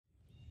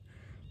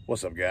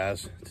What's up,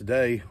 guys?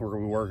 Today we're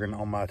going to be working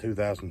on my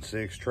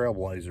 2006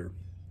 Trailblazer.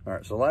 All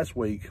right, so last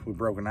week we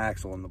broke an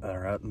axle in the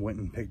and went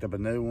and picked up a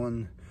new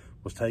one.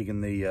 Was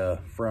taking the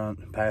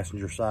front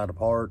passenger side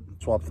apart,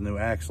 swapped the new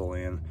axle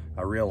in.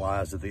 I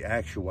realized that the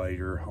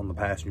actuator on the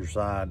passenger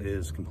side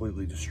is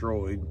completely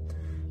destroyed,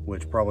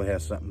 which probably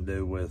has something to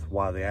do with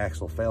why the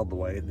axle failed the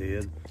way it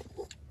did.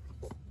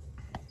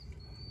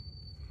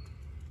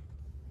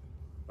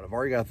 But I've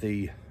already got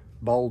the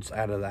bolts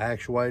out of the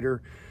actuator,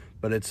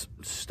 but it's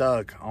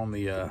stuck on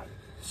the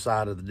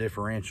side of the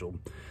differential.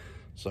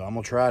 So I'm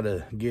gonna try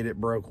to get it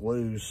broke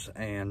loose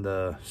and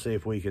see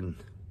if we can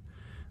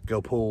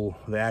go pull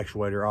the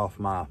actuator off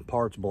my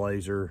parts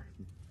blazer.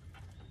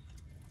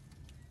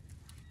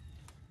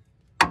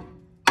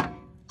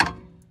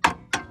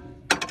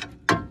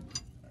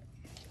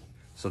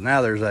 So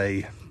now there's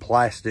a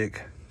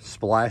plastic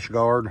splash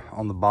guard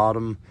on the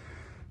bottom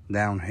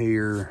down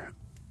here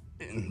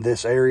in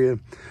this area.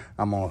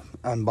 I'm gonna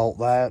unbolt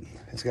that.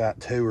 It's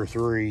got 2 or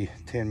 3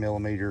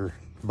 10mm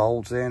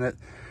bolts in it,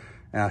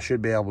 and I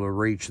should be able to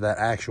reach that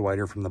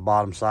actuator from the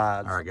bottom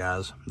side. All right,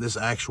 guys, this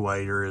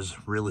actuator is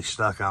really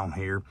stuck on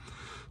here,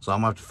 so I'm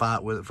gonna have to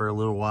fight with it for a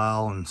little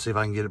while and see if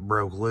I can get it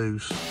broke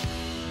loose.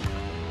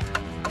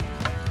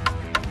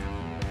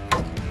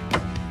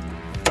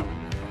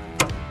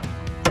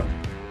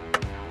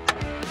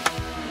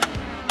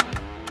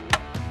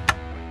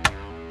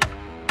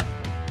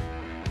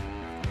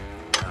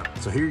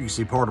 So here you can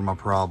see part of my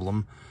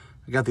problem.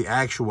 I got the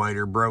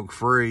actuator broke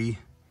free,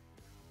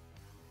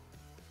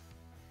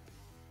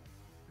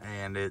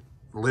 and it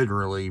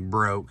literally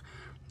broke.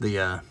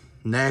 The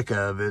neck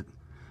of it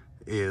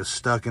is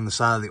stuck in the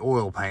side of the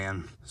oil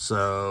pan.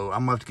 So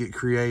I'm gonna have to get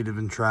creative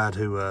and try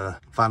to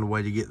find a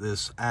way to get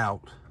this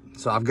out.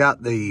 So I've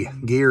got the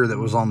gear that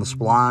was on the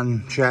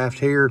spline shaft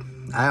here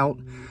out,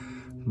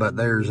 but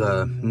there's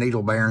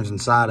needle bearings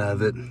inside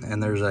of it,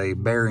 and there's a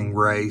bearing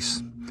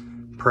brace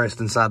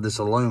pressed inside this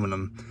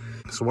aluminum.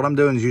 So what I'm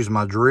doing is using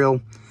my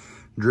drill,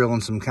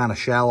 drilling some kind of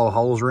shallow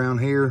holes around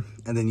here,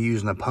 and then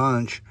using a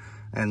punch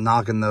and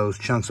knocking those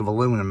chunks of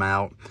aluminum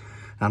out.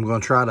 And I'm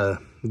going to try to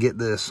get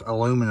this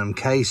aluminum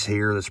case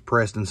here that's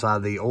pressed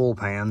inside the oil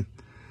pan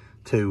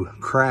to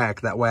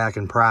crack. That way I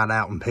can pry it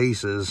out in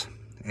pieces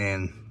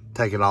and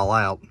take it all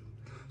out.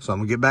 So I'm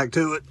gonna get back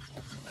to it.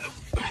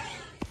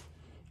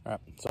 All right,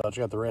 so I just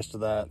got the rest of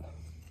that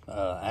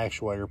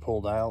actuator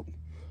pulled out,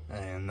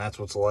 and that's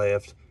what's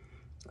left.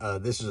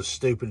 This is a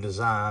stupid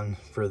design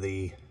for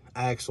the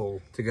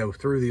axle to go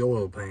through the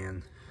oil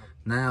pan.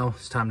 Now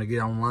it's time to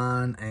get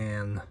online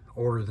and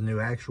order the new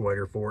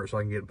actuator for it so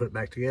I can get it put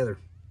back together.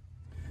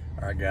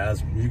 All right,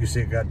 guys, you can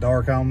see it got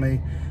dark on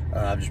me.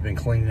 I've just been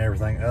cleaning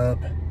everything up.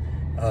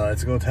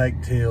 It's gonna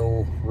take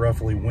till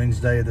roughly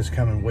Wednesday of this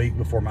coming week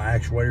before my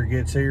actuator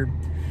gets here.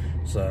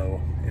 So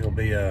it'll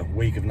be a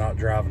week of not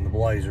driving the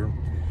Blazer.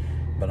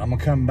 But I'm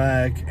gonna come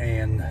back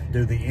and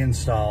do the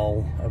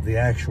install of the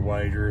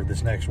actuator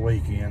this next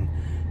weekend.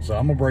 So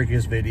I'm gonna break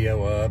this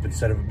video up.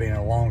 Instead of it being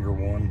a longer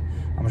one,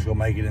 I'm just gonna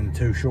make it into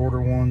 2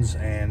 shorter ones,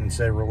 and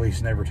instead of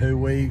releasing every 2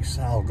 weeks,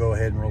 I'll go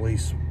ahead and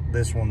release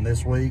this one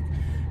this week,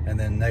 and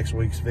then next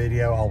week's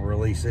video I'll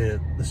release it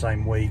the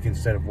same week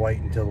instead of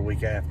waiting until the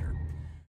week after.